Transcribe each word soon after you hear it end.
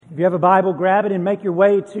If you have a Bible, grab it and make your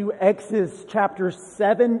way to Exodus chapter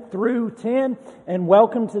 7 through 10. And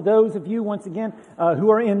welcome to those of you, once again,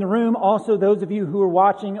 who are in the room. Also, those of you who are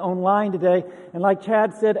watching online today. And like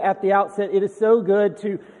Chad said at the outset, it is so good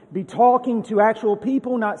to be talking to actual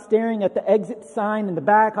people, not staring at the exit sign in the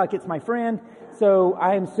back like it's my friend. So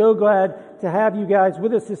I am so glad to have you guys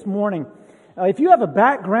with us this morning. If you have a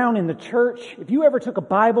background in the church, if you ever took a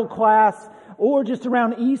Bible class, or just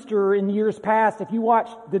around Easter in years past, if you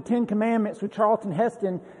watched the Ten Commandments with Charlton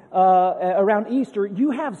Heston around Easter,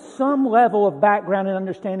 you have some level of background and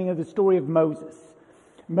understanding of the story of Moses.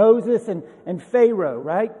 Moses and Pharaoh,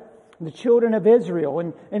 right? The children of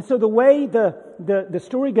Israel. And so the way the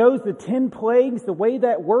story goes, the 10 plagues, the way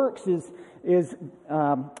that works is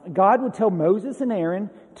God would tell Moses and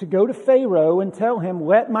Aaron to go to Pharaoh and tell him,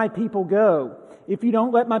 let my people go. If you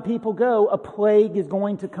don't let my people go, a plague is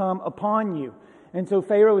going to come upon you. And so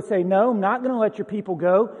Pharaoh would say, no, I'm not going to let your people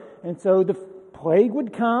go. And so the plague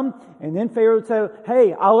would come, and then Pharaoh would say,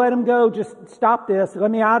 hey, I'll let them go, just stop this, let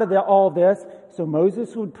me out of all this. So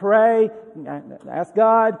Moses would pray, ask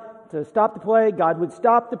God to stop the plague. God would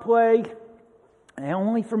stop the plague, and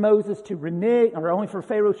only for Moses to renege, or only for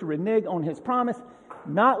Pharaoh to renege on his promise,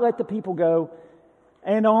 not let the people go,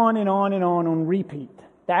 and on and on and on repeat.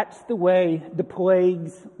 That's the way the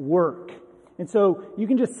plagues work. And so you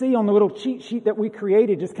can just see on the little cheat sheet that we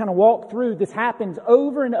created, just kind of walk through, this happens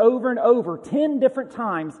over and over and over, 10 different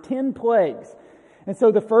times, 10 plagues. And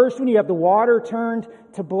so the first one, you have the water turned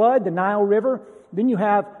to blood, the Nile River. Then you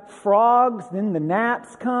have frogs, then the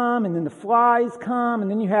gnats come, and then the flies come, and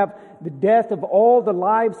then you have the death of all the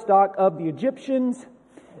livestock of the Egyptians.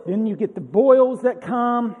 Then you get the boils that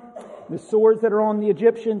come, the swords that are on the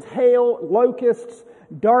Egyptians, hail, locusts,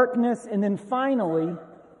 darkness, and then finally,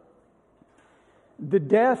 the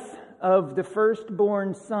death of the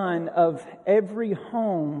firstborn son of every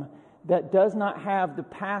home that does not have the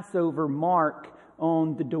Passover mark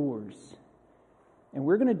on the doors. And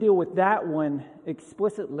we're going to deal with that one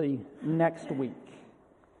explicitly next week.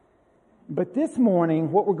 But this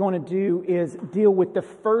morning, what we're going to do is deal with the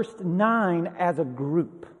first 9 as a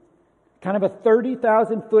group. Kind of a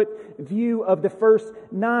 30,000 foot view of the first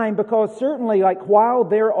 9, because certainly, like, while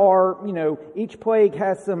there are, each plague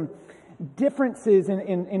has some differences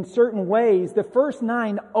in certain ways, the first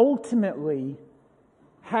 9 ultimately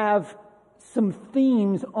have some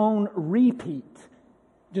themes on repeat,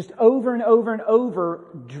 just over and over and over,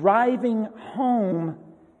 driving home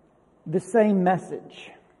the same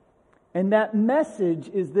message. And that message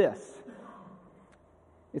is this.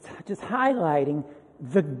 It's just highlighting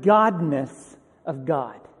the godness of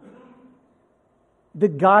God. The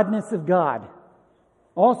godness of God.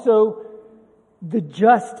 Also, the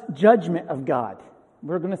just judgment of God.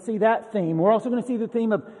 We're going to see that theme. We're also going to see the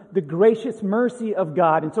theme of the gracious mercy of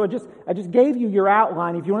God. And so I just gave you your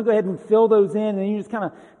outline. If you want to go ahead and fill those in, and then you just kind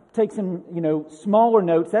of take some, smaller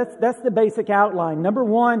notes. That's the basic outline. Number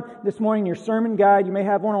 1, this morning, your sermon guide. You may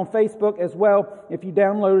have one on Facebook as well if you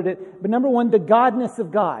downloaded it. But number 1, the godness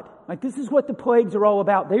of God. Like, this is what the plagues are all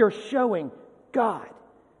about. They are showing God.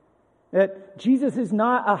 That Jesus is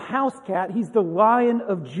not a house cat. He's the Lion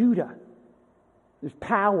of Judah. There's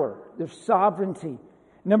power. There's sovereignty.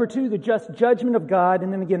 Number 2, the just judgment of God.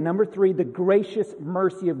 And then again, number 3, the gracious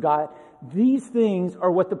mercy of God. These things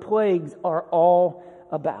are what the plagues are all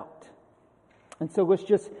about. And so let's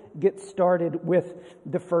just get started with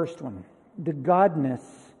the first one. The godness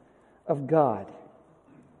of God.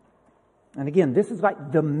 And again, this is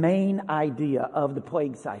like the main idea of the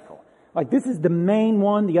plague cycle. Like, this is the main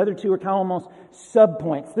one. The other 2 are kind of almost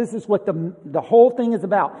subpoints. This is what the whole thing is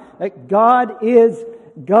about. Like, God is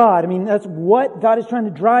God. I mean, that's what God is trying to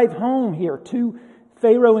drive home here to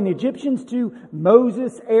Pharaoh and the Egyptians, to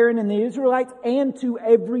Moses, Aaron, and the Israelites, and to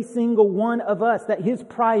every single one of us, that His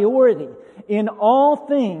priority in all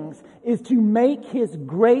things is to make His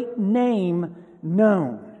great name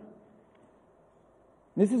known.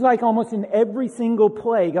 This is like almost in every single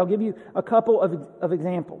plague. I'll give you a couple of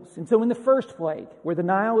examples. And so in the first plague, where the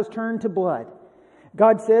Nile is turned to blood,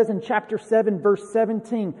 God says in chapter 7, verse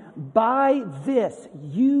 17, by this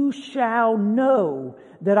you shall know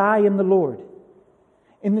that I am the Lord.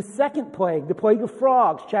 In the second plague, the plague of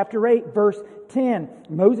frogs, chapter 8, verse 10,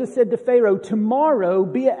 Moses said to Pharaoh, tomorrow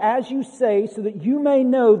be it as you say, so that you may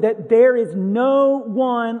know that there is no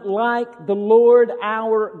one like the Lord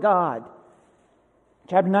our God.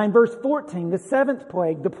 Chapter 9, verse 14, the seventh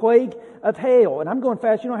plague, the plague of hail. And I'm going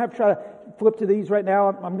fast. You don't have to try to flip to these right now.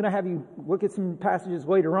 I'm going to have you look at some passages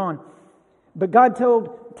later on. But God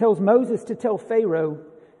tells Moses to tell Pharaoh,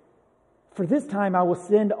 For this time I will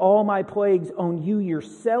send all my plagues on you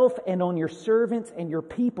yourself and on your servants and your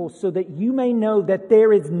people, so that you may know that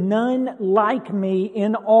there is none like me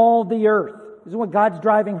in all the earth. This is what God's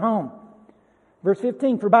driving home. Verse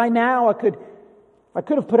 15, for by now I could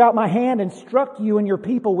have put out my hand and struck you and your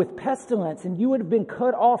people with pestilence, and you would have been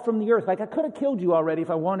cut off from the earth. Like I could have killed you already if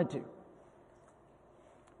I wanted to.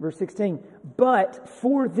 Verse 16, but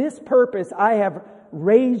for this purpose I have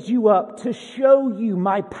raised you up to show you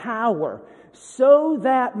my power, so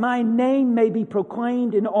that my name may be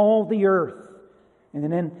proclaimed in all the earth.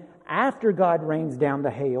 And then after God rains down the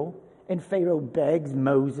hail, and Pharaoh begs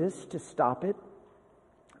Moses to stop it,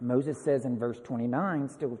 Moses says in verse 29,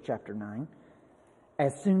 still of chapter 9,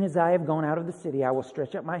 as soon as I have gone out of the city, I will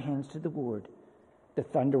stretch up my hands to the Lord. The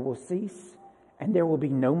thunder will cease, and there will be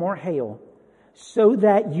no more hail, so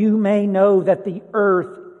that you may know that the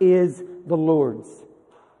earth is the Lord's.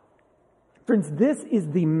 Friends, this is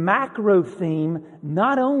the macro theme,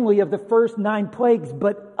 not only of the first 9 plagues,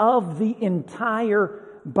 but of the entire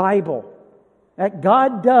Bible. That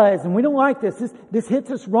God does, and we don't like this hits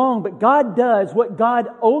us wrong, but God does what God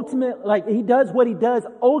He does what He does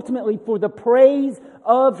ultimately for the praise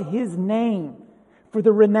of His name, for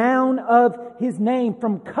the renown of His name.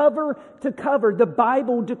 From cover to cover, the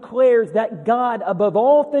Bible declares that God, above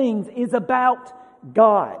all things, is about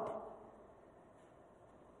God.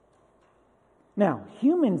 Now,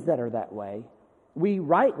 humans that are that way, we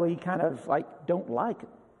rightly kind of don't like it.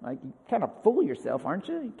 Like, you kind of fool yourself, aren't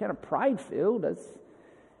you? You're kind of pride-filled, as,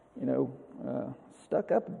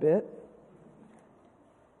 stuck up a bit.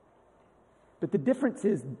 But the difference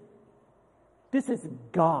is, this is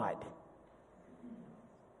God.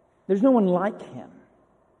 There's no one like Him.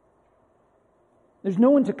 There's no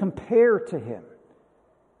one to compare to Him.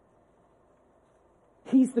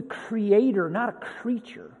 He's the creator, not a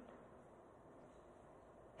creature.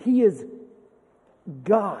 He is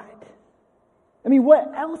God. I mean,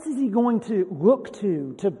 what else is He going to look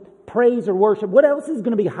to praise or worship? What else is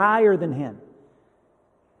going to be higher than Him?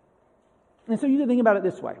 And so you can think about it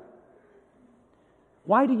this way.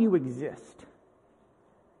 Why do you exist?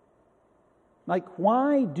 Like,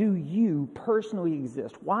 why do you personally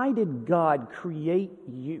exist? Why did God create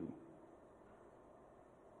you?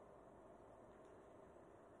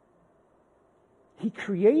 He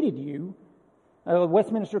created you.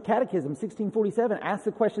 Westminster Catechism, 1647, asks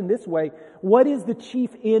the question this way: what is the chief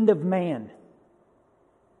end of man?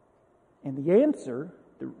 And the answer,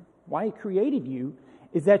 why He created you,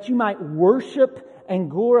 is that you might worship and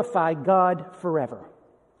glorify God forever.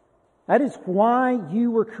 That is why you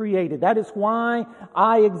were created. That is why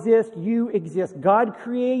I exist, you exist. God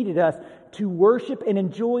created us to worship and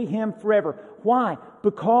enjoy Him forever. Why?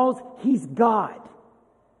 Because He's God.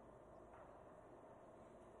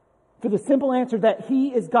 For the simple answer that He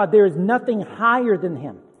is God. There is nothing higher than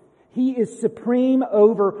Him. He is supreme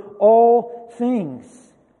over all things.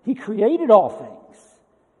 He created all things.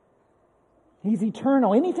 He's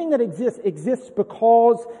eternal. Anything that exists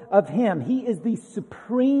because of Him. He is the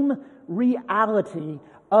supreme reality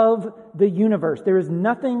of the universe. There is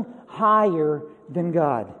nothing higher than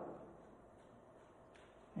God.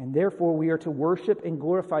 And therefore we are to worship and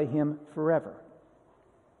glorify Him forever.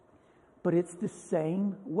 But it's the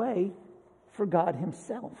same way for God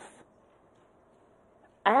Himself.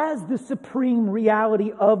 As the supreme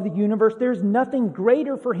reality of the universe, there's nothing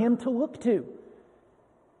greater for Him to look to.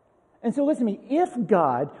 And so listen to me, if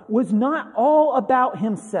God was not all about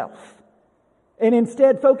Himself, and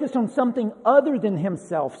instead focused on something other than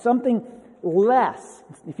Himself, something less,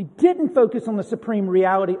 if He didn't focus on the supreme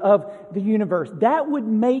reality of the universe, that would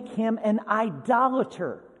make Him an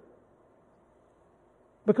idolater.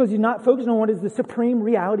 Because He's not focused on what is the supreme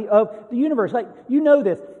reality of the universe. Like, you know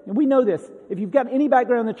this, and we know this. If you've got any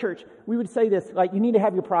background in the church, we would say this, like, you need to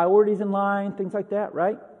have your priorities in line, things like that,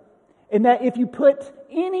 right? And that if you put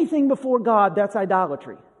anything before God, that's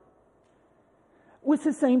idolatry. Well, it's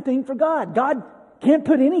the same thing for God. God can't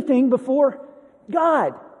put anything before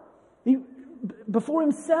God, before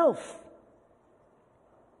Himself.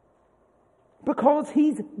 Because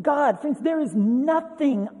He's God. Friends, there is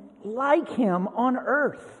nothing like Him on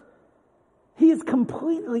earth. He is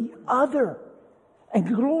completely other and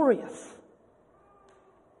glorious.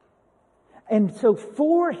 And so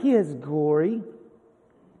for His glory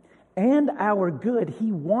and our good,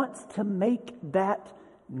 He wants to make that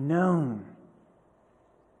known.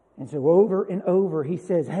 And so over and over He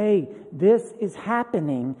says, hey, this is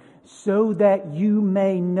happening so that you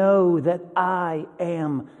may know that I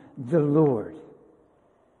am the Lord.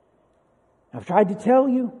 I've tried to tell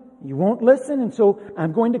you, you won't listen, and so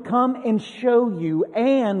I'm going to come and show you,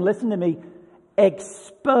 and listen to me,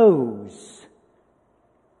 expose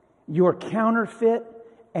your counterfeit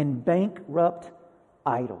and bankrupt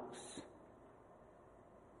idols.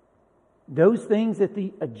 Those things that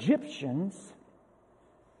the Egyptians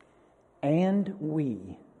and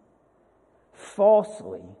we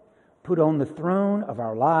falsely put on the throne of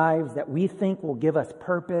our lives that we think will give us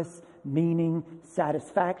purpose, meaning,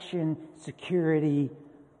 satisfaction, security,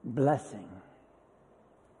 blessing.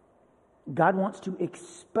 God wants to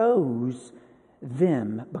expose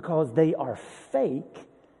them because they are fake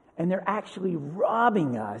and they're actually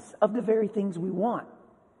robbing us of the very things we want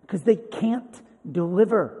because they can't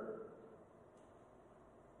deliver.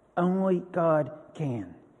 Only God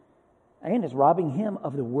can. And is robbing Him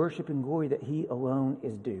of the worship and glory that He alone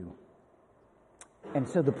is due. And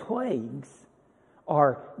so the plagues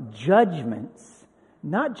are judgments,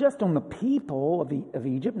 not just on the people of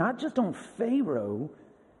Egypt, not just on Pharaoh,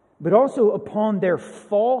 but also upon their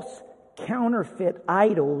false counterfeit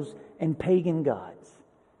idols and pagan gods.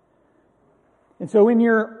 And so in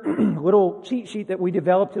your little cheat sheet that we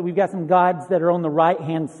developed, we've got some gods that are on the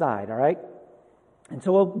right-hand side, all right? And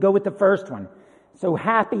so we'll go with the first one. So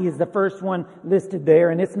Happy is the first one listed there,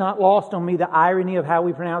 and it's not lost on me the irony of how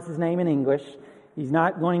we pronounce his name in English. He's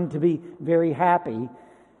not going to be very happy.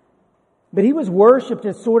 But he was worshipped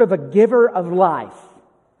as sort of a giver of life,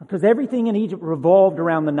 because everything in Egypt revolved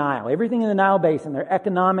around the Nile. Everything in the Nile basin, their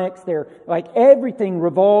economics, everything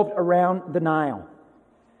revolved around the Nile.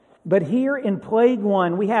 But here in Plague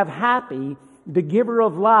 1, we have Happy, the giver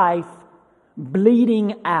of life,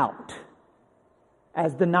 bleeding out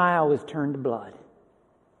as the Nile is turned to blood.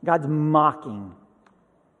 God's mocking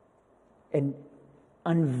and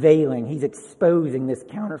unveiling. He's exposing this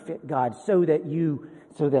counterfeit God so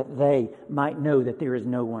that they might know that there is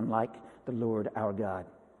no one like the Lord our God.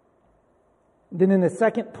 Then in the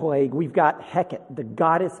second plague, we've got Hecate, the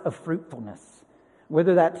goddess of fruitfulness.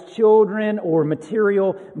 Whether that's children or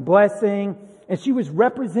material blessing. And she was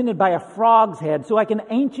represented by a frog's head. So like an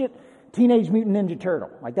ancient Teenage Mutant Ninja Turtle.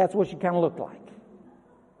 Like that's what she kind of looked like.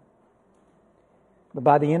 But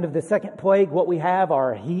by the end of the second plague, what we have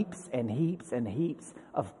are heaps and heaps and heaps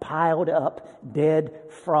of piled up dead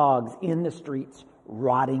frogs in the streets,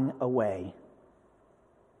 rotting away.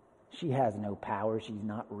 She has no power. She's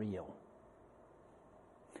not real.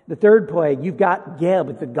 The third plague, you've got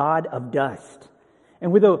Geb, the god of dust.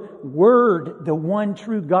 And with a word, the one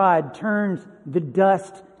true God turns the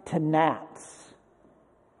dust to gnats.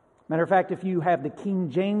 Matter of fact, if you have the King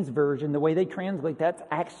James Version, the way they translate that's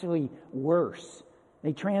actually worse.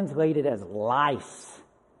 They translate it as lice.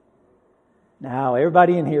 Now,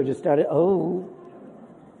 everybody in here just started,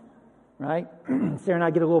 right? Sarah and I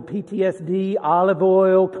get a little PTSD, olive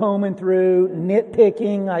oil, combing through,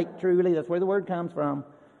 nitpicking, like truly, that's where the word comes from.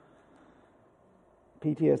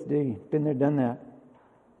 PTSD, been there, done that.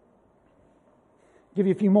 Give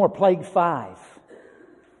you a few more. Plague 5.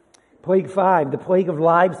 Plague 5, the plague of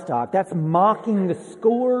livestock. That's mocking the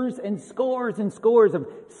scores and scores and scores of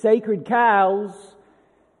sacred cows.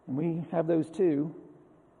 And we have those too.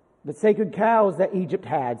 The sacred cows that Egypt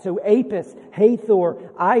had. So Apis, Hathor,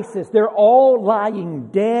 Isis, they're all lying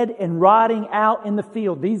dead and rotting out in the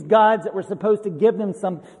field. These gods that were supposed to give them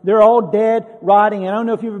some, they're all dead, rotting. And I don't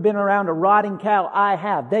know if you've ever been around a rotting cow. I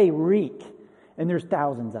have. They reek. And there's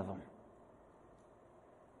thousands of them.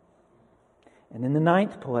 And then the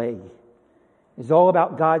 9th plague is all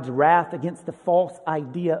about God's wrath against the false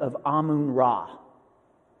idea of Amun-Ra,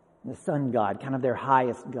 the sun god, kind of their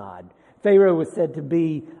highest god. Pharaoh was said to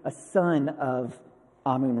be a son of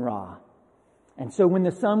Amun-Ra. And so when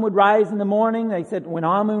the sun would rise in the morning, they said when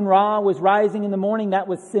Amun-Ra was rising in the morning, that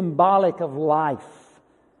was symbolic of life.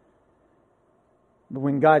 But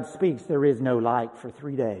when God speaks, there is no light for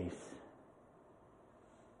 3 days.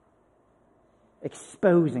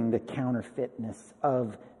 Exposing the counterfeitness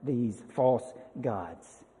of these false gods.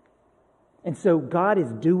 And so God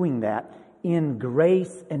is doing that in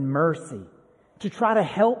grace and mercy to try to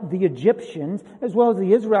help the Egyptians as well as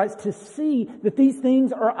the Israelites to see that these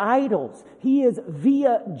things are idols. He is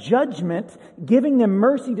via judgment giving them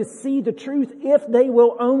mercy to see the truth if they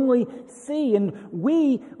will only see. And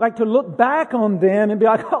we like to look back on them and be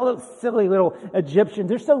like, oh, those silly little Egyptians,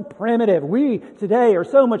 they're so primitive. We today are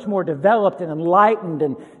so much more developed and enlightened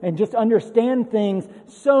and just understand things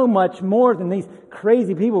so much more than these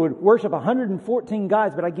crazy people who would worship 114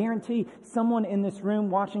 gods. But I guarantee someone in this room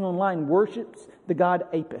watching online worships the god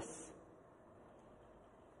Apis,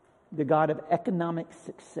 the god of economic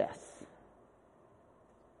success.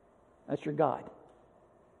 That's your God.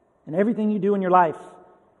 And everything you do in your life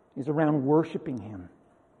is around worshiping Him.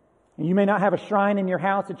 And you may not have a shrine in your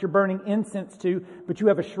house that you're burning incense to, but you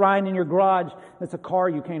have a shrine in your garage that's a car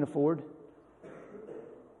you can't afford.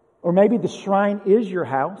 Or maybe the shrine is your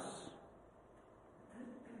house.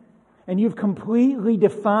 And you've completely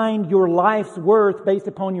defined your life's worth based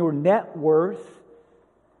upon your net worth.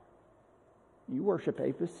 You worship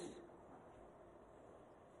Apis.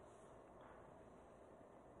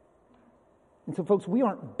 And so, folks, we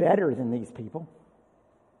aren't better than these people.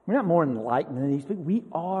 We're not more enlightened than these people. We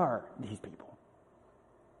are these people.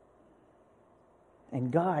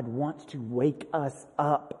 And God wants to wake us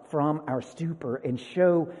up from our stupor and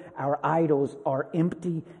show our idols are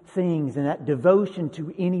empty things, and that devotion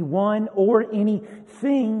to anyone or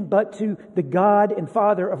anything but to the God and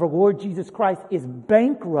Father of our Lord Jesus Christ is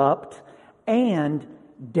bankrupt and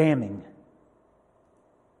damning.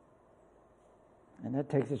 And that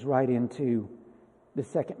takes us right into the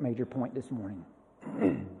second major point this morning.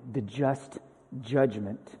 The just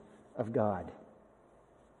judgment of God.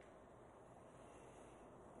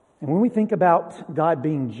 And when we think about God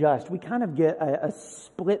being just, we kind of get a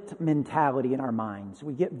split mentality in our minds.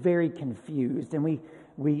 We get very confused and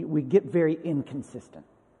we get very inconsistent.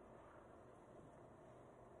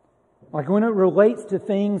 Like when it relates to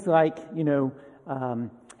things like,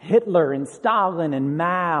 Hitler and Stalin and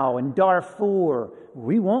Mao and Darfur,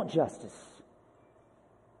 we want justice.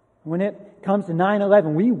 When it comes to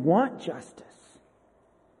 9/11, we want justice.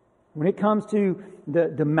 When it comes to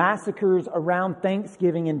the massacres around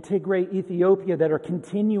Thanksgiving in Tigray, Ethiopia that are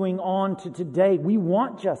continuing on to today, we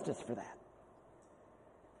want justice for that.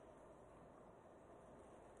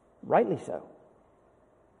 Rightly so.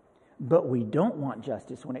 But we don't want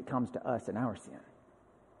justice when it comes to us and our sin.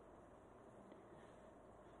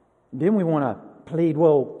 Then we want to plead,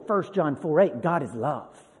 1 John 4:8, God is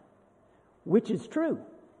love, which is true.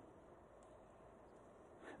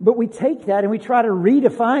 But we take that and we try to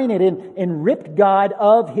redefine it and rip God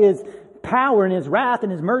of His power and His wrath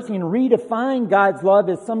and His mercy and redefine God's love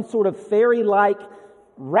as some sort of fairy-like,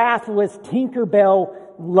 wrathless Tinkerbell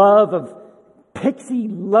love of pixie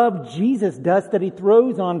love Jesus dust that He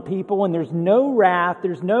throws on people, and there's no wrath,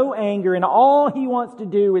 there's no anger, and all He wants to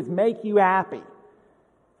do is make you happy.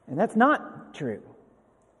 And that's not true.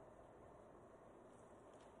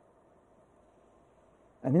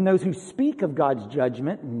 And then those who speak of God's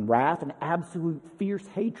judgment and wrath and absolute fierce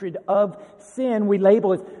hatred of sin, we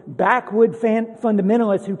label as backwood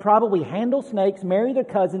fundamentalists who probably handle snakes, marry their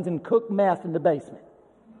cousins, and cook meth in the basement.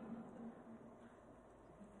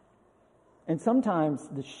 And sometimes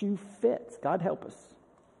the shoe fits. God help us.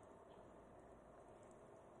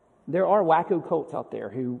 There are wacko cults out there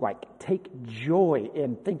who take joy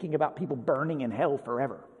in thinking about people burning in hell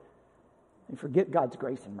forever and forget God's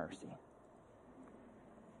grace and mercy.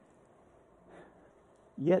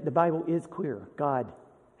 Yet the Bible is clear. God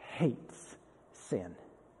hates sin.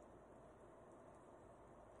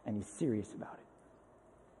 And He's serious about it.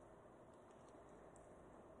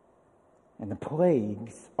 And the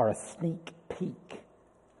plagues are a sneak peek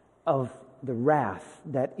of the wrath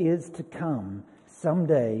that is to come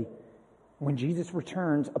someday when Jesus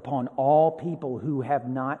returns upon all people who have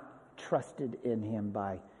not trusted in Him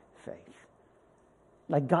by faith.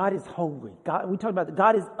 Like God is holy. We talk about that.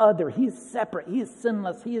 God is other. He is separate. He is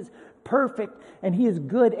sinless. He is perfect. And He is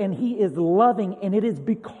good. And He is loving. And it is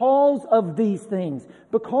because of these things,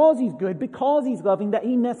 because He's good, because He's loving, that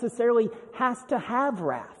He necessarily has to have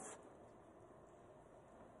wrath.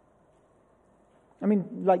 I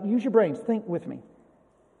mean, use your brains. Think with me.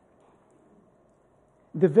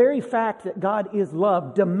 The very fact that God is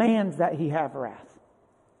love demands that He have wrath.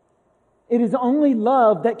 It is only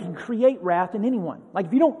love that can create wrath in anyone.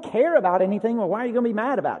 If you don't care about anything, why are you going to be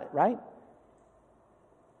mad about it, right?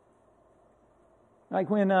 Like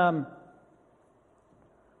when,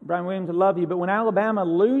 Brian Williams, I love you, but when Alabama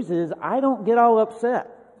loses, I don't get all upset.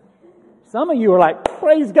 Some of you are like,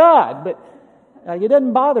 praise God, but it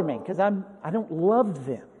doesn't bother me because I don't love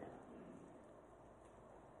them.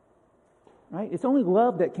 Right? It's only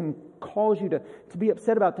love that can cause you to be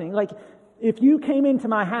upset about things. If you came into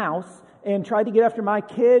my house and tried to get after my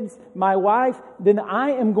kids, my wife, then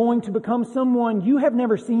I am going to become someone you have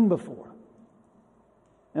never seen before.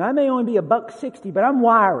 And I may only be $160, but I'm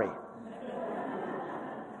wiry.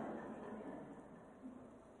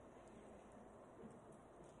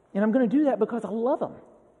 And I'm going to do that because I love them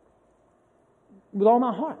with all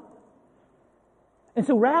my heart. And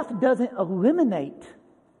so wrath doesn't eliminate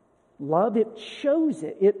love, it shows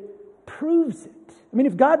it. It proves it. I mean,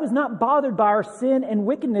 if God was not bothered by our sin and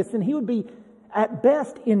wickedness, then He would be at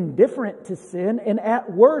best indifferent to sin and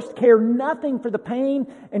at worst care nothing for the pain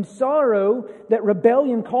and sorrow that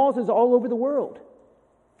rebellion causes all over the world.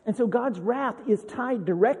 And so God's wrath is tied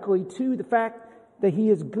directly to the fact that He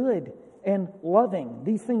is good and loving.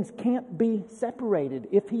 These things can't be separated.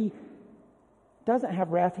 If He doesn't have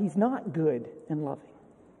wrath, He's not good and loving.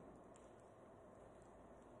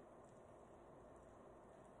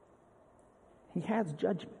 He has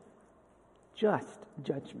judgment, just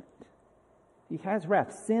judgment. He has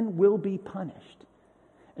wrath. Sin will be punished.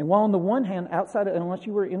 And while on the one hand, outside of, unless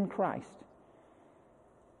you were in Christ,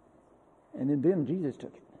 and then Jesus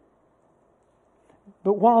took it.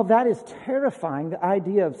 But while that is terrifying, the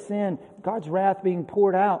idea of sin, God's wrath being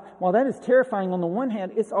poured out, while that is terrifying on the one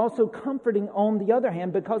hand, it's also comforting on the other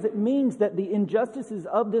hand, because it means that the injustices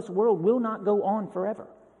of this world will not go on forever.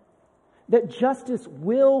 That justice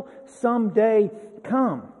will someday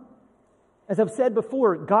come. As I've said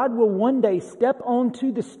before, God will one day step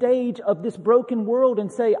onto the stage of this broken world and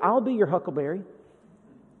say, I'll be your huckleberry.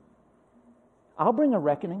 I'll bring a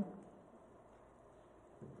reckoning.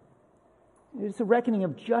 It's a reckoning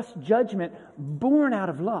of just judgment born out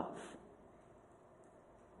of love.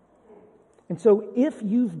 And so if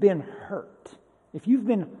you've been hurt, if you've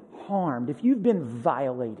been harmed, if you've been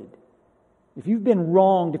violated, if you've been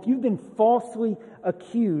wronged, if you've been falsely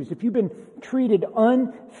accused, if you've been treated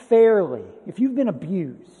unfairly, if you've been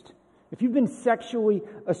abused, if you've been sexually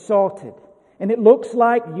assaulted, and it looks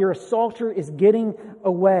like your assaulter is getting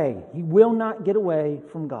away, he will not get away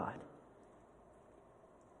from God.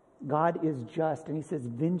 God is just, and He says,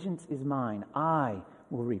 vengeance is mine, I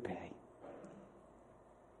will repay.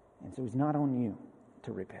 And so it's not on you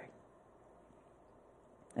to repay.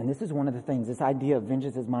 And this is one of the things, this idea of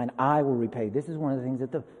vengeance is mine, I will repay. This is one of the things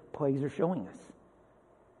that the plagues are showing us.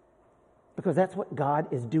 Because that's what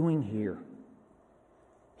God is doing here.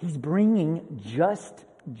 He's bringing just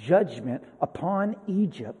judgment upon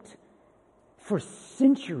Egypt for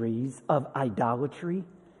centuries of idolatry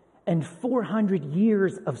and 400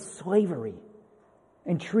 years of slavery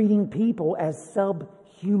and treating people as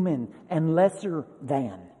subhuman and lesser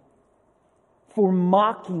than, for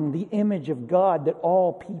mocking the image of God that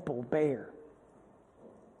all people bear.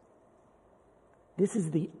 This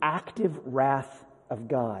is the active wrath of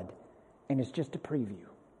God, and it's just a preview.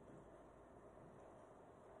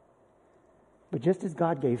 But just as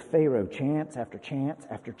God gave Pharaoh chance after chance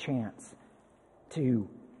after chance to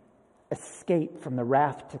escape from the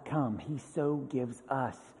wrath to come, He so gives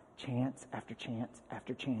us chance after chance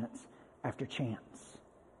after chance after chance.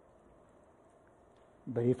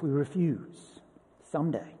 But if we refuse,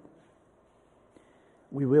 someday,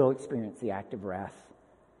 we will experience the active wrath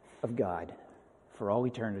of God for all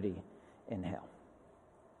eternity in hell.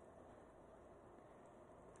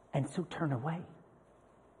 And so turn away.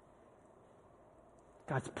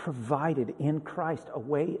 God's provided in Christ a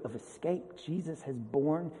way of escape. Jesus has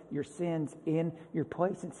borne your sins in your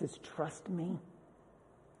place and says, trust me.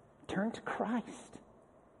 Turn to Christ.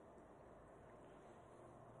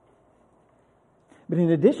 But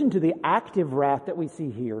in addition to the active wrath that we see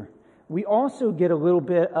here, we also get a little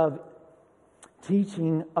bit of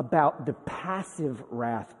teaching about the passive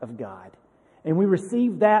wrath of God. And we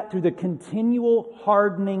receive that through the continual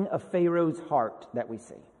hardening of Pharaoh's heart that we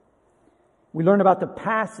see. We learn about the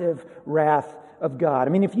passive wrath of God.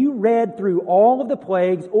 I mean, if you read through all of the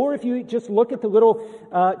plagues, or if you just look at the little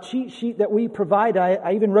cheat sheet that we provide,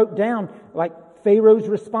 I even wrote down like Pharaoh's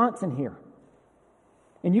response in here.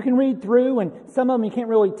 And you can read through, and some of them you can't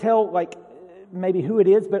really tell like maybe who it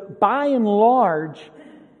is, but by and large,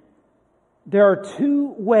 there are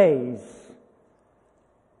two ways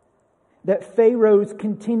that Pharaoh's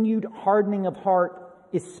continued hardening of heart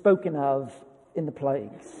is spoken of in the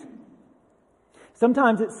plagues.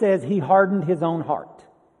 Sometimes it says he hardened his own heart.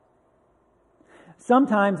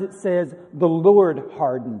 Sometimes it says the Lord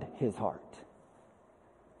hardened his heart.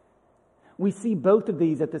 We see both of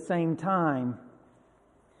these at the same time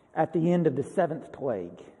at the end of the seventh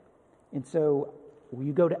plague. And so will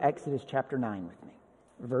you go to Exodus chapter 9 with me,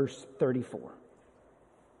 verse 34.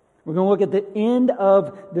 We're going to look at the end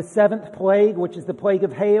of the seventh plague, which is the plague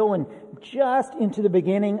of hail, and just into the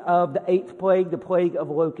beginning of the eighth plague, the plague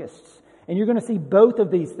of locusts. And you're going to see both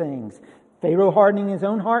of these things. Pharaoh hardening his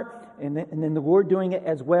own heart, and then the Lord doing it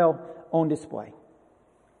as well on display.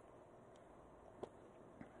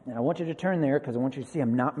 And I want you to turn there because I want you to see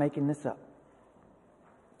I'm not making this up.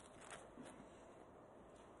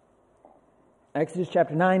 Exodus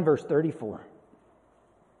chapter 9, verse 34.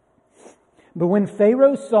 But when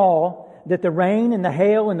Pharaoh saw that the rain and the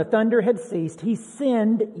hail and the thunder had ceased, he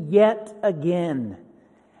sinned yet again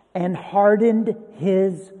and hardened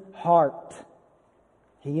his heart,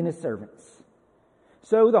 he and his servants.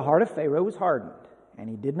 So the heart of Pharaoh was hardened, and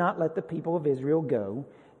he did not let the people of Israel go,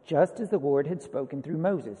 just as the Lord had spoken through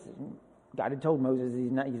Moses. God had told Moses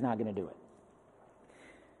he's not going to do it.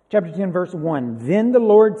 Chapter 10, verse 1. Then the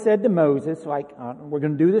Lord said to Moses, we're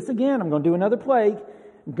going to do this again. I'm going to do another plague.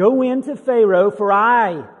 Go into Pharaoh, for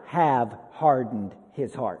I have hardened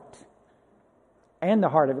his heart and the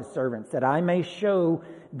heart of his servants, that I may show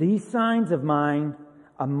these signs of mine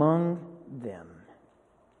among them.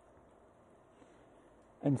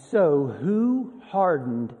 And so, who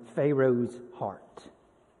hardened Pharaoh's heart?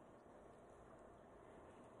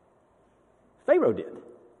 Pharaoh did.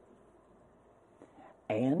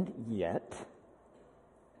 And yet,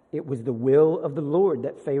 it was the will of the Lord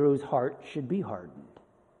that Pharaoh's heart should be hardened.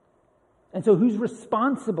 And so, who's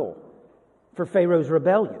responsible for Pharaoh's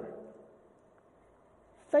rebellion?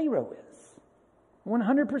 Pharaoh is.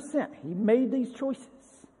 100%. He made these choices.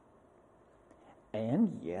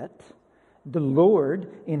 And yet, the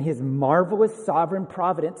Lord, in His marvelous sovereign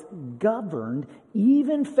providence, governed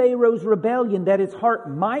even Pharaoh's rebellion, that his heart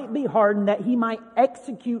might be hardened, that he might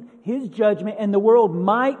execute His judgment, and the world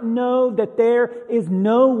might know that there is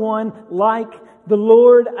no one like the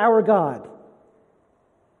Lord our God.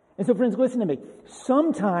 And so, friends, listen to me.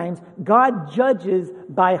 Sometimes God judges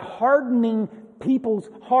by hardening people's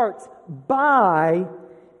hearts by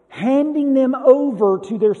handing them over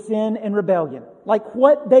to their sin and rebellion. Like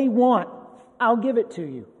what they want, I'll give it to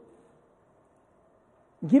you.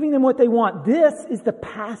 Giving them what they want. This is the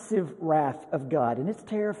passive wrath of God, and it's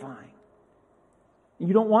terrifying.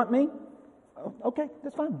 You don't want me? Okay,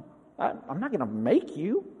 that's fine. I'm not going to make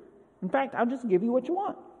you. In fact, I'll just give you what you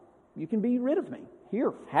want. You can be rid of me.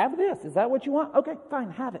 Here, have this. Is that what you want? Okay,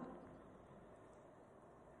 fine, have it.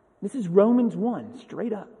 This is Romans 1,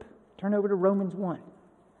 straight up. Turn over to Romans 1.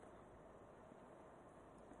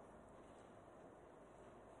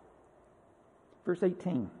 Verse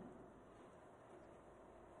 18.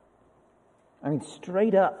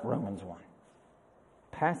 Straight up Romans 1.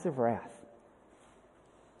 Passive wrath.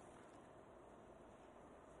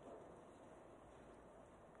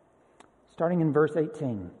 Starting in verse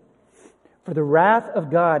 18. For the wrath of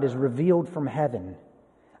God is revealed from heaven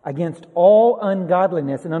against all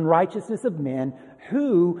ungodliness and unrighteousness of men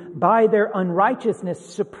who by their unrighteousness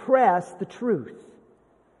suppress the truth.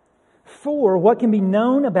 For what can be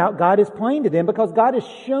known about God is plain to them because God has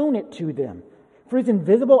shown it to them. For His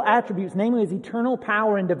invisible attributes, namely His eternal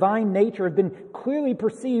power and divine nature, have been clearly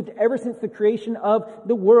perceived ever since the creation of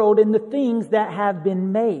the world and the things that have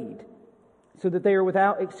been made, so that they are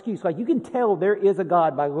without excuse. Like you can tell there is a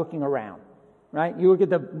God by looking around, right? You look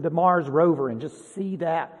at the Mars rover and just see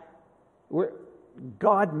that.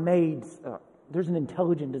 God made, there's an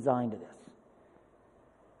intelligent design to this.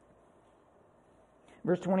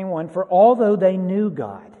 Verse 21, for although they knew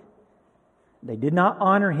God, they did not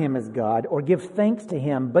honor Him as God or give thanks to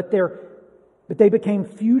Him, but they became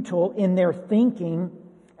futile in their thinking,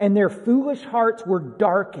 and their foolish hearts were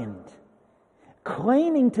darkened.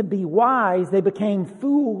 Claiming to be wise, they became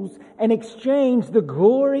fools and exchanged the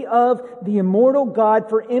glory of the immortal God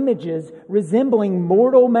for images resembling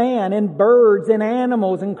mortal man and birds and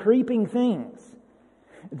animals and creeping things.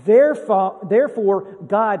 Therefore,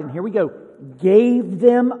 God, and here we go, gave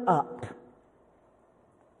them up,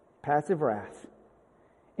 passive wrath,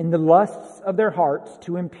 in the lusts of their hearts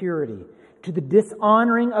to impurity, to the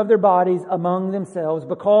dishonoring of their bodies among themselves,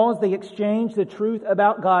 because they exchanged the truth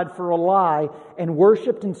about God for a lie and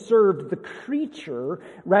worshipped and served the creature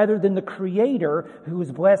rather than the Creator, who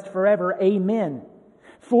is blessed forever. Amen.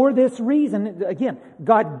 For this reason, again,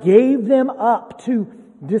 God gave them up to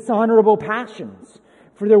dishonorable passions.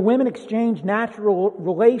 For their women exchanged natural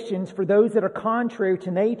relations for those that are contrary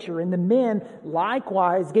to nature, and the men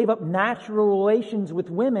likewise gave up natural relations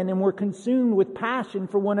with women and were consumed with passion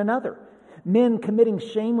for one another. Men committing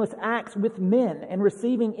shameless acts with men and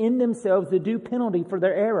receiving in themselves the due penalty for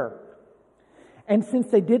their error. And since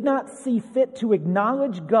they did not see fit to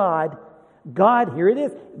acknowledge God, God, here it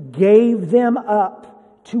is, gave them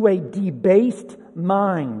up to a debased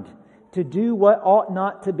mind to do what ought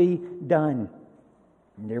not to be done.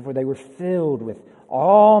 And therefore they were filled with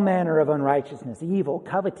all manner of unrighteousness, evil,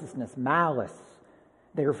 covetousness, malice.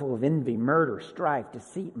 They are full of envy, murder, strife,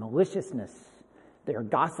 deceit, maliciousness. They are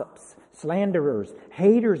gossips, slanderers,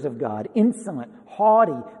 haters of God, insolent,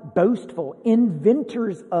 haughty, boastful,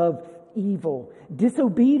 inventors of evil,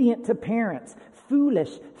 disobedient to parents,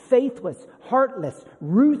 foolish, faithless, heartless,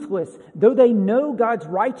 ruthless. Though they know God's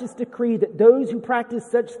righteous decree that those who practice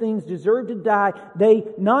such things deserve to die, they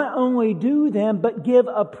not only do them, but give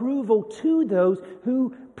approval to those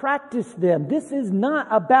who practice them. This is not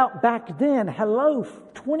about back then. Hello,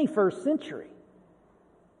 21st century.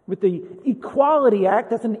 With the Equality Act,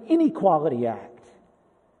 that's an inequality act.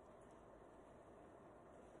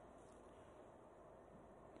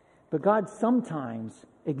 But God sometimes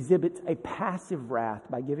exhibits a passive wrath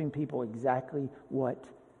by giving people exactly what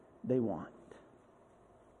they want.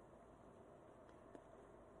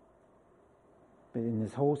 But in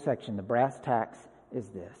this whole section, the brass tacks is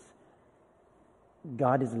this.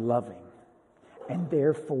 God is loving, and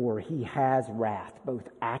therefore He has wrath, both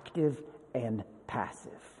active and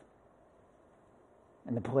passive.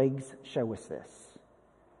 And the plagues show us this.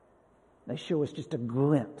 They show us just a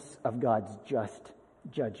glimpse of God's just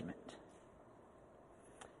judgment.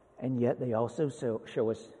 And yet they also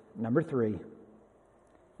show us, number 3,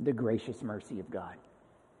 the gracious mercy of God.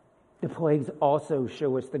 The plagues also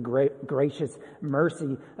show us the gracious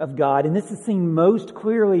mercy of God. And this is seen most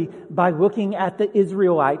clearly by looking at the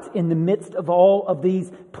Israelites in the midst of all of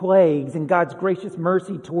these plagues and God's gracious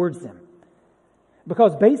mercy towards them.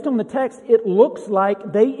 Because based on the text, it looks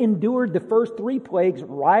like they endured the first 3 plagues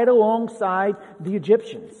right alongside the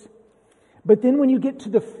Egyptians. But then when you get to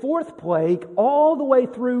the 4th plague, all the way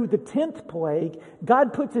through the 10th plague,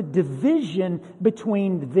 God puts a division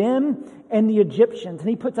between them and the Egyptians. And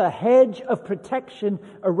He puts a hedge of protection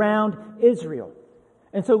around Israel.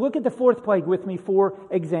 And so look at the 4th plague with me, for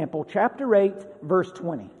example. Chapter 8, verse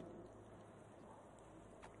 20.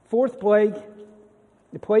 4th plague,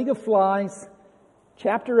 the plague of flies.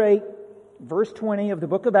 Chapter 8, verse 20 of the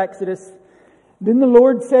book of Exodus. Then the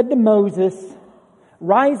Lord said to Moses,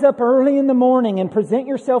 "Rise up early in the morning and present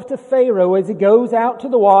yourself to Pharaoh as he goes out to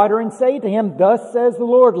the water, and say to him, 'Thus says the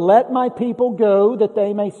Lord, let my people go that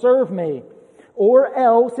they may serve me. Or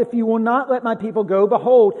else, if you will not let my people go,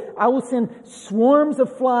 behold, I will send swarms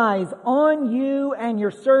of flies on you and your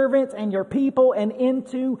servants and your people and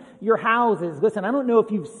into your houses.'" Listen, I don't know if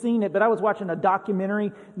you've seen it, but I was watching a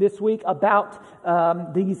documentary this week about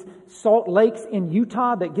these salt lakes in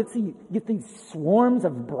Utah that get these swarms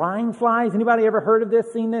of brine flies. Anybody ever heard of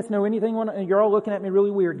this, seen this, know anything? You're all looking at me really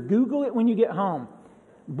weird. Google it when you get home.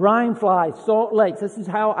 Brine flies, salt lakes. This is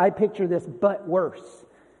how I picture this, but worse.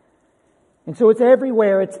 And so it's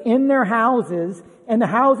everywhere. It's in their houses, and the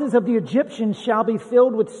houses of the Egyptians shall be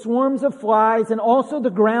filled with swarms of flies, and also the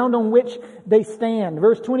ground on which they stand.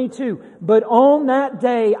 Verse 22, "But on that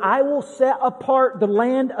day I will set apart the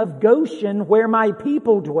land of Goshen where my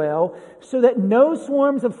people dwell, so that no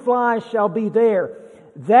swarms of flies shall be there,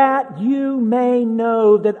 that you may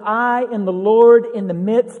know that I am the Lord in the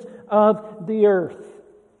midst of the earth."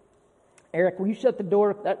 Eric, will you shut the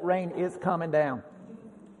door? That rain is coming down.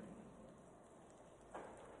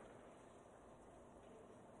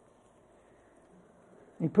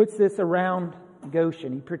 He puts this around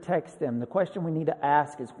Goshen. He protects them. The question we need to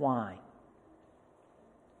ask is why?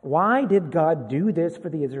 Why did God do this for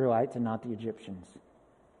the Israelites and not the Egyptians?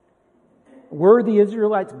 Were the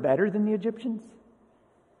Israelites better than the Egyptians?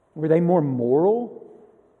 Were they more moral?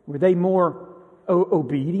 Were they more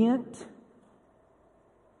obedient?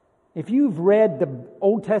 If you've read the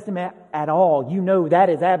Old Testament at all, you know that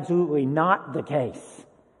is absolutely not the case.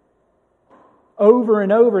 Over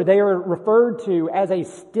and over, they are referred to as a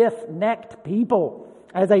stiff-necked people,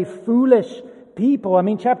 as a foolish people. I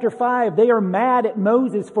mean, chapter 5, they are mad at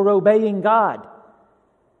Moses for obeying God.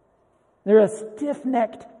 They're a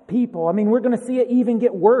stiff-necked people. I mean, we're going to see it even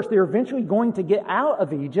get worse. They're eventually going to get out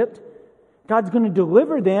of Egypt. God's going to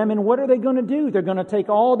deliver them, and what are they going to do? They're going to take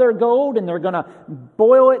all their gold and they're going to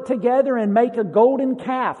boil it together and make a golden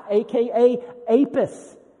calf, aka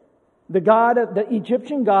Apis. The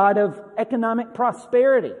Egyptian god of economic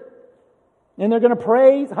prosperity. And they're going to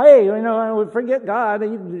praise, hey, forget God.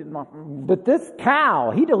 But this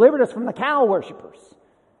cow, He delivered us from the cow worshipers.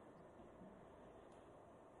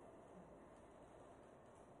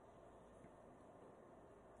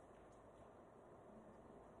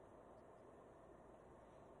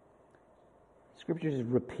 Scripture just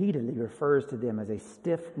repeatedly refers to them as a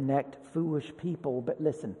stiff-necked, foolish people. But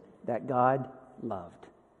listen, that God loved,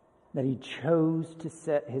 that He chose to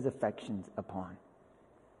set His affections upon.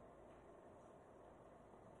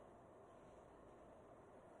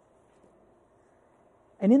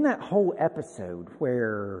 And in that whole episode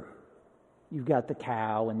where you've got the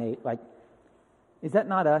cow and they, is that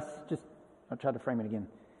not us? I'll try to frame it again.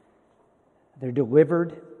 They're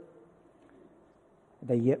delivered.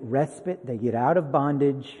 They get respite. They get out of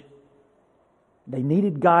bondage. They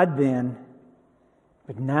needed God then.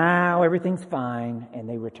 But now everything's fine, and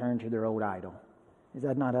they return to their old idol. Is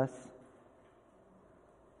that not us?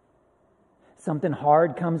 Something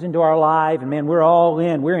hard comes into our life, and man, we're all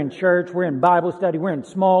in. We're in church, we're in Bible study, we're in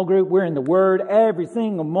small group, we're in the Word every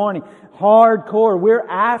single morning. Hardcore, we're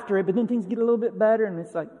after it, but then things get a little bit better, and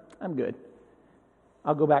it's like, I'm good.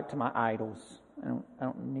 I'll go back to my idols. I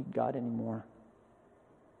don't need God anymore.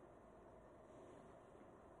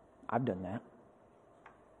 I've done that.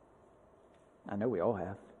 I know we all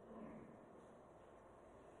have.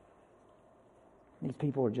 These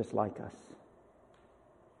people are just like us.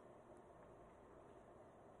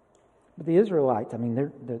 But the Israelites, I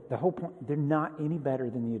mean, the whole point, they're not any better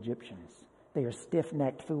than the Egyptians. They are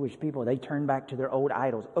stiff-necked, foolish people. They turn back to their old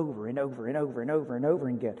idols over and over and over and over and over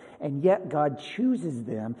again. And yet God chooses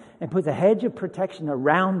them and puts a hedge of protection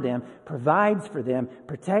around them, provides for them,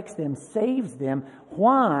 protects them, saves them.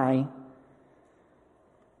 Why?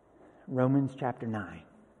 Romans chapter 9.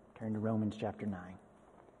 Turn to Romans chapter 9.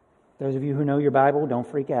 Those of you who know your Bible, don't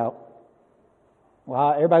freak out.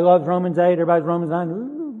 Well, everybody loves Romans 8, everybody's Romans 9.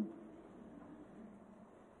 Ooh.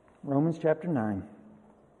 Romans chapter 9.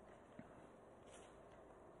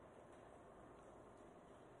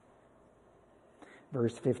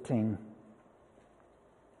 Verse 15.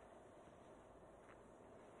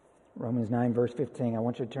 Romans 9, verse 15. I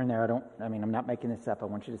want you to turn there. I'm not making this up. I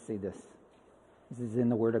want you to see this. This is in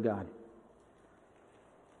the Word of God.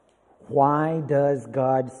 Why does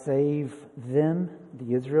God save them,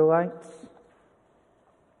 the Israelites?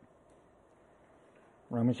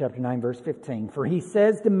 Romans chapter 9, verse 15. For he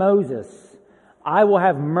says to Moses, I will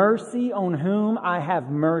have mercy on whom I have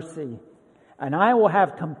mercy, and I will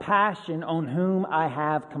have compassion on whom I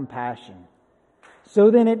have compassion.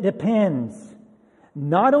 So then it depends,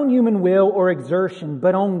 not on human will or exertion,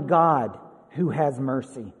 but on God who has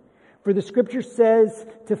mercy. For the Scripture says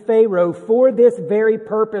to Pharaoh, for this very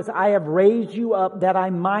purpose I have raised you up, that I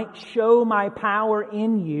might show my power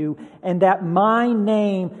in you, and that my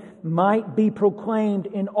name might be proclaimed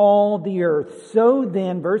in all the earth. So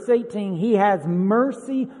then, verse 18, he has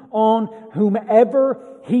mercy on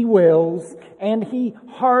whomever he wills, and he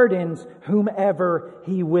hardens whomever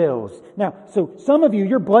he wills. Now, so some of you,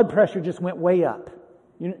 your blood pressure just went way up.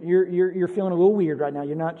 You're feeling a little weird right now.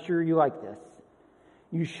 You're not sure you like this.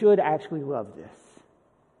 You should actually love this.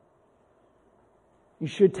 You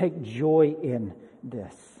should take joy in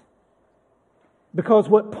this. Because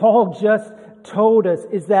what Paul just told us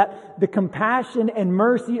is that the compassion and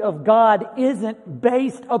mercy of God isn't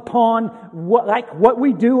based upon what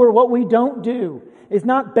we do or what we don't do. It's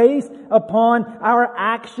not based upon our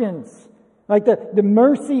actions. Like the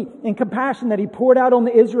mercy and compassion that He poured out on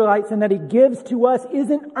the Israelites and that He gives to us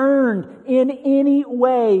isn't earned in any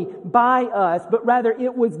way by us, but rather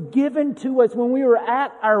it was given to us when we were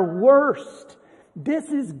at our worst. This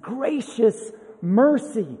is gracious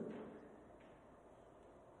mercy.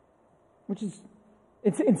 Since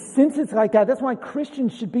it's like that, that's why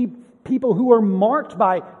Christians should be people who are marked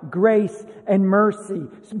by grace and mercy,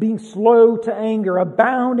 being slow to anger,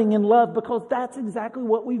 abounding in love, because that's exactly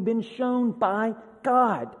what we've been shown by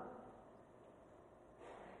God.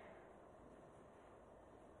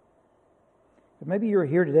 But maybe you're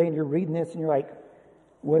here today and you're reading this and you're like,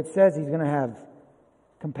 well, it says He's going to have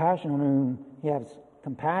compassion on whom He has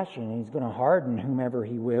compassion, and He's going to harden whomever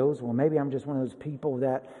He wills. Well, maybe I'm just one of those people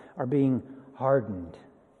that are being hardened.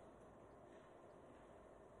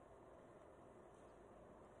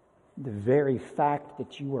 The very fact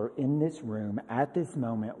that you are in this room at this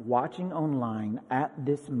moment, watching online at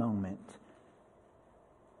this moment,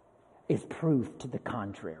 is proof to the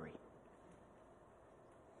contrary.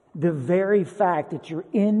 The very fact that you're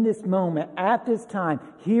in this moment, at this time,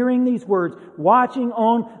 hearing these words, watching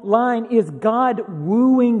online, is God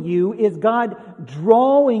wooing you, is God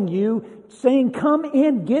drawing you, saying, come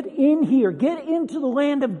in, get in here, get into the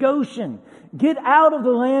land of Goshen, get out of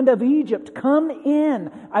the land of Egypt, come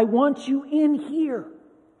in, I want you in here.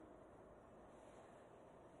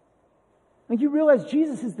 And you realize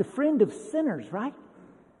Jesus is the friend of sinners, right?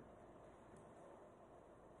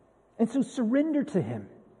 And so surrender to Him.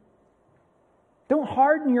 Don't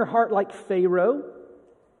harden your heart like Pharaoh.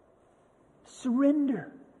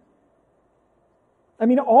 Surrender. I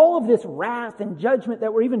mean, all of this wrath and judgment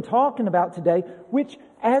that we're even talking about today, which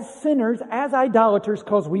as sinners, as idolaters,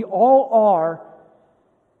 because we all are,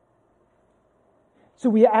 so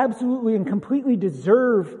we absolutely and completely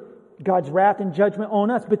deserve God's wrath and judgment on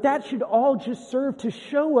us. But that should all just serve to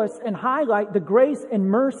show us and highlight the grace and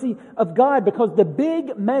mercy of God, because the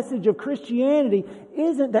big message of Christianity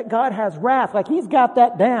isn't that God has wrath. Like He's got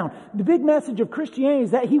that down. The big message of Christianity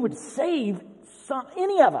is that He would save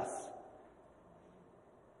any of us.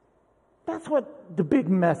 That's what the big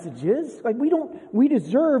message is. Like we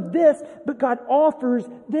deserve this, but God offers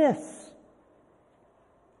this.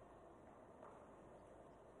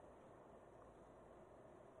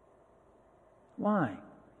 Why?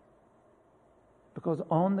 Because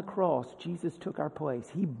on the cross, Jesus took our place.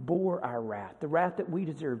 He bore our wrath. The wrath that we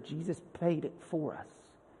deserve, Jesus paid it for us.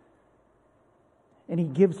 And He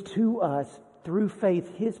gives to us through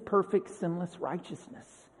faith His perfect sinless righteousness.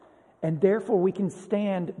 And therefore we can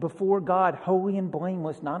stand before God holy and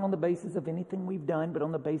blameless, not on the basis of anything we've done, but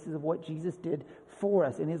on the basis of what Jesus did for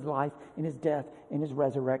us in His life, in His death, in His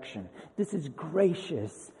resurrection. This is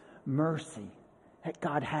gracious mercy that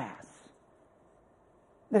God has.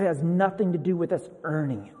 That has nothing to do with us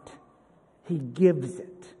earning it. He gives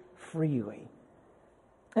it freely.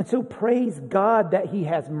 And so praise God that He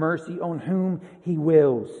has mercy on whom He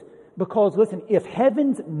wills. Because listen, if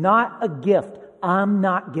heaven's not a gift, I'm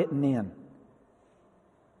not getting in.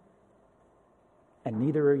 And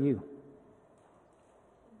neither are you.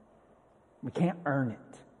 We can't earn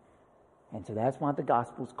it. And so that's why the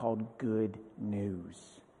gospel is called good news.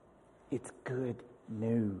 It's good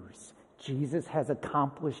news. Jesus has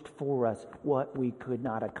accomplished for us what we could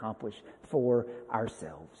not accomplish for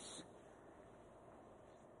ourselves.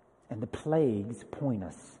 And the plagues point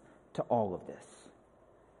us to all of this.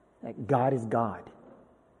 That God is God.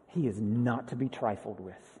 He is not to be trifled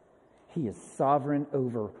with. He is sovereign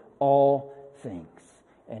over all things.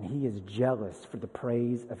 And He is jealous for the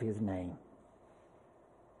praise of His name.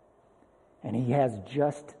 And He has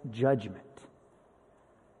just judgment.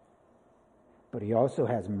 But He also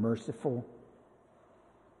has merciful,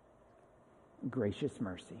 gracious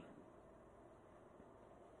mercy.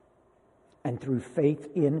 And through faith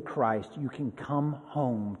in Christ, you can come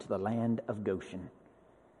home to the land of Goshen,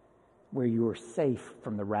 where you are safe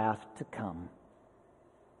from the wrath to come,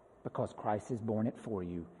 because Christ has borne it for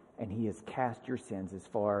you, and He has cast your sins as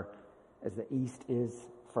far as the east is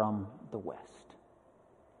from the west.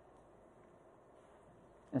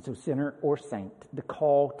 And so, sinner or saint, the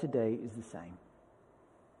call today is the same.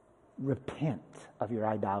 Repent of your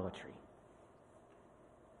idolatry.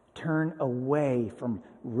 Turn away from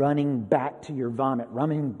running back to your vomit,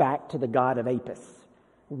 running back to the god of Apis,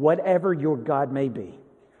 whatever your god may be.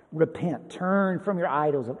 Repent. Turn from your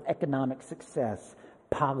idols of economic success,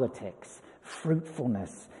 politics,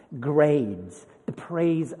 fruitfulness, grades, the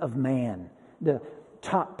praise of man, the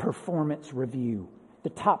top performance review, the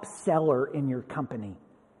top seller in your company.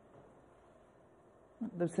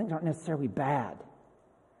 Those things aren't necessarily bad,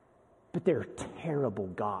 but they're terrible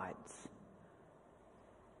gods.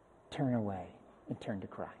 Turn away and turn to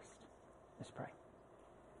Christ. Let's pray.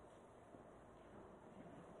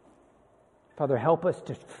 Father, help us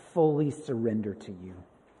to fully surrender to You.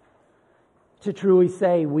 To truly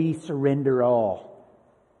say, we surrender all.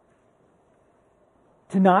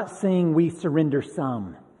 To not sing, we surrender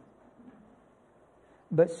some,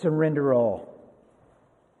 but surrender all.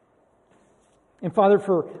 And Father,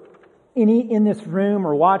 for any in this room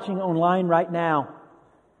or watching online right now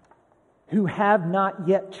who have not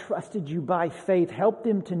yet trusted You by faith, help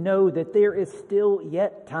them to know that there is still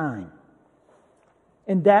yet time.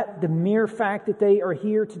 And that the mere fact that they are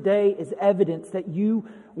here today is evidence that You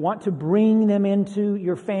want to bring them into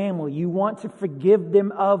Your family. You want to forgive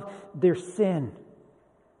them of their sin.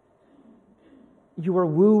 You are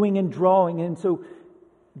wooing and drawing, and so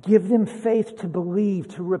give them faith to believe,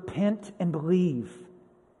 to repent and believe.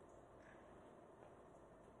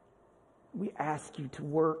 We ask You to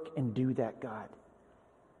work and do that, God.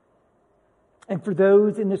 And for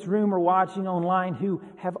those in this room or watching online who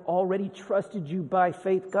have already trusted You by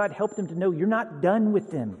faith, God, help them to know You're not done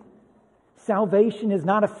with them. Salvation is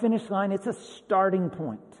not a finish line, it's a starting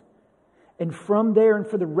point. And from there and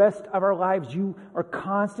for the rest of our lives, You are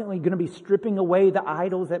constantly going to be stripping away the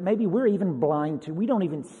idols that maybe we're even blind to. We don't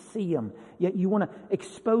even see them. Yet You want to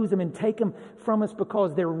expose them and take them from us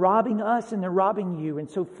because they're robbing us and they're robbing You. And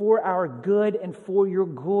so for our good and for Your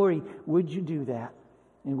glory, would You do that?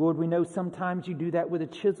 And Lord, we know sometimes You do that with a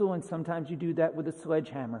chisel and sometimes You do that with a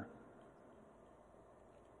sledgehammer.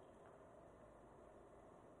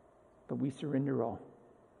 But we surrender all.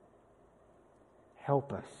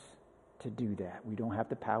 Help us to do that. We don't have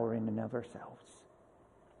the power in and of ourselves.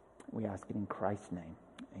 We ask it in Christ's name.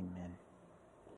 Amen.